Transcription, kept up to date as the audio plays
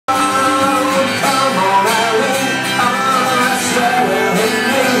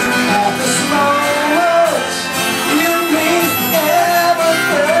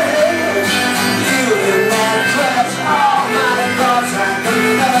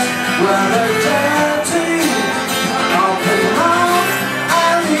Well, they're dancing. Oh, come on,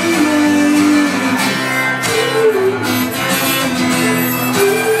 Eileen.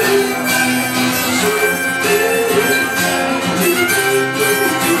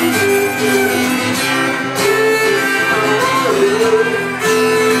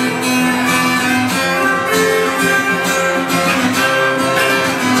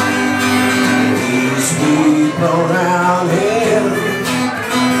 These people around here,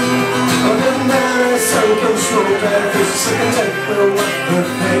 the man is sinking slow, but it's sick and take what the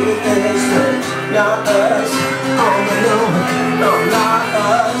thing is. Not us, oh no, no, not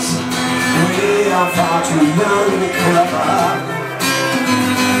us. We are far too young and clever.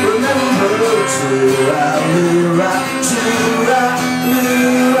 Remember to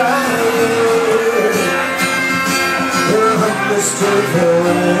Mr.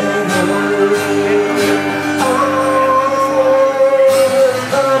 Forever. Oh,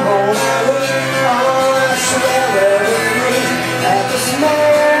 come on, oh, I swear at this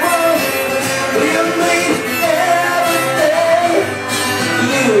moment we'll meet every day.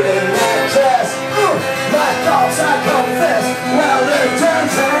 You in that dress, my thoughts I confess. Well, they're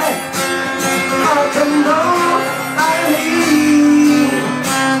dancing. Oh, come on, Eileen.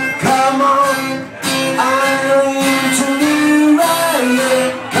 Come on, Eileen, to me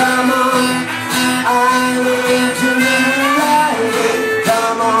right. Come on, Eileen, to me right.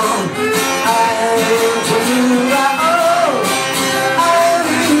 Come on, Eileen, to me right. Oh,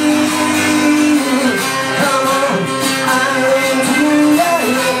 Eileen. Come on, Eileen, to me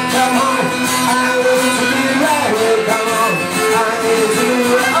right. Come on, Eileen, to me right. Come on, Eileen, to me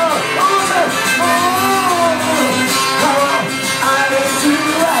right.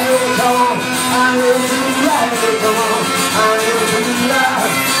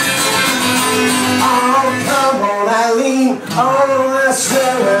 Oh, come on, Eileen. Oh, I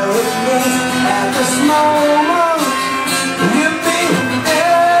swear with me at this moment.